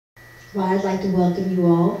Well, I'd like to welcome you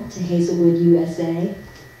all to Hazelwood, USA.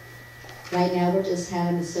 Right now we're just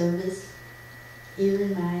having a service here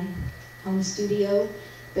in my home studio,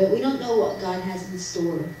 but we don't know what God has in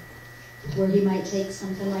store, where He might take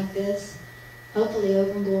something like this, hopefully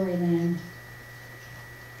over in Glory Land.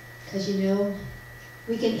 Because you know,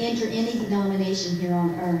 we can enter any denomination here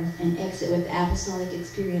on earth and exit with apostolic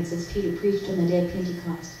experience as Peter preached on the day of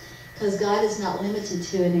Pentecost. Because God is not limited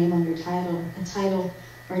to a name on your title, a title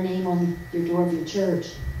or a name on your door of your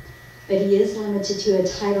church. But He is limited to a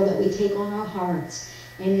title that we take on our hearts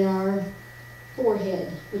and in our forehead,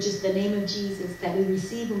 which is the name of Jesus, that we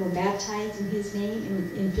receive when we're baptized in His name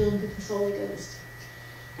and filled with His Holy Ghost.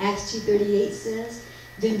 Acts 2:38 says,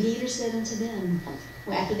 Then Peter said unto them,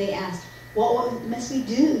 after they asked, What must we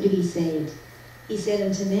do to be saved? He said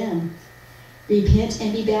unto them, Repent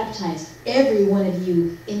and be baptized, every one of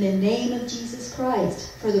you, in the name of Jesus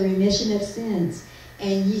Christ, for the remission of sins,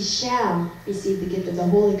 and ye shall receive the gift of the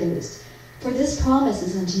Holy Ghost. For this promise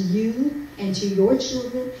is unto you, and to your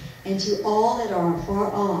children, and to all that are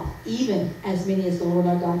far off, even as many as the Lord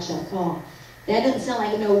our God shall call. That doesn't sound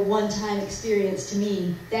like no one-time experience to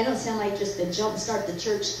me. That don't sound like just the jump start the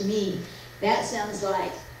church to me. That sounds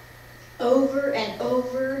like over and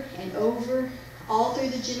over and over, all through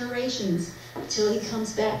the generations, till He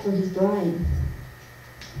comes back for His bride.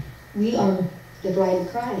 We are the bride of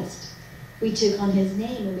Christ. We took on His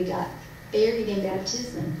name and we got buried in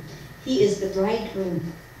baptism. He is the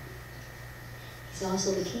bridegroom. He's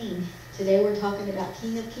also the King. Today we're talking about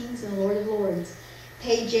King of Kings and Lord of Lords.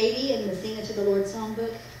 Page 80 in the Sing It to the Lord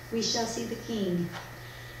songbook, We Shall See the King.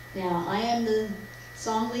 Now, I am the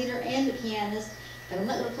song leader and the pianist, but I'm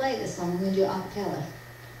not going to play this song. I'm going to do Accapella.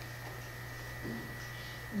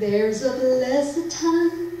 There's a blessed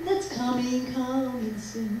time that's coming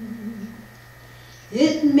soon.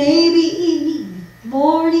 It may be evening,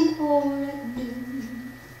 morning, or at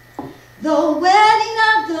noon. The wedding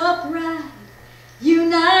of the bride,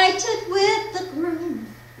 united with the groom.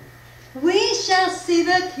 We shall see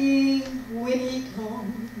the King when He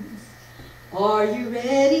comes. Are you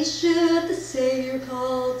ready should the Savior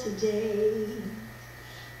call today?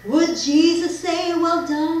 Would Jesus say, well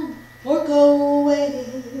done, or go away?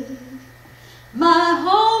 My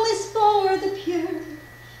home is for the pure,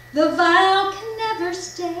 the vile can never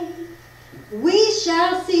stay. We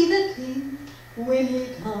shall see the King when He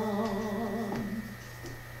comes.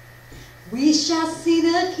 We shall see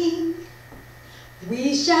the King.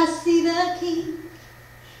 We shall see the King.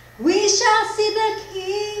 We shall see the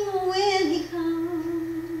King when He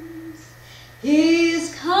comes. He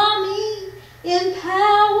is coming in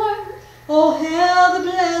power. Oh, hail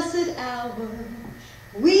the blessed hour.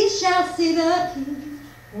 We shall see the King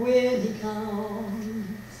when He comes.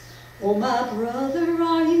 Oh, my brother,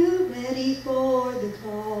 are you ready for the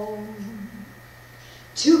call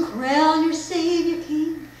to crown your Savior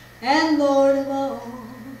King and Lord of all?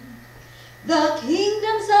 The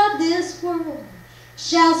kingdoms of this world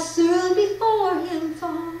shall soon before Him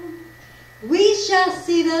fall. We shall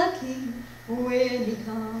see the King when He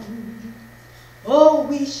comes. Oh,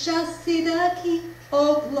 we shall see the King.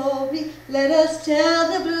 Oh, glory, let us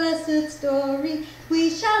tell the blessed story. We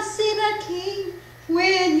shall see the King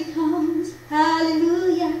when He comes.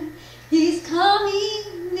 Hallelujah. He's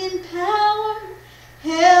coming in power.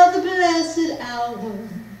 Hail the blessed hour.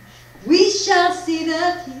 We shall see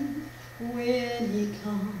the King when He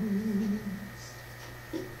comes.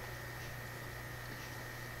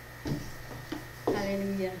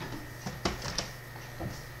 Hallelujah.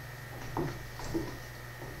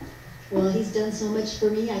 Well, He's done so much for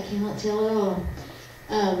me, I cannot tell it all.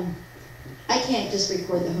 I can't just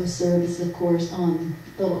record the whole service, of course, on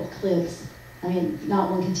little clips. I mean,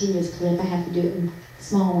 not one continuous clip. I have to do it in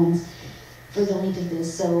small ones for the length of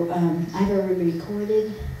this. So I've already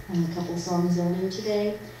recorded a couple songs earlier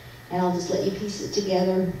today, and I'll just let you piece it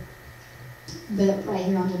together. But right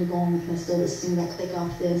here, I'm going to go on with my still. As soon as I click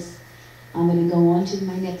off this, I'm going to go on to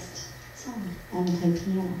my next song. I'm going to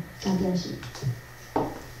play piano. God bless you.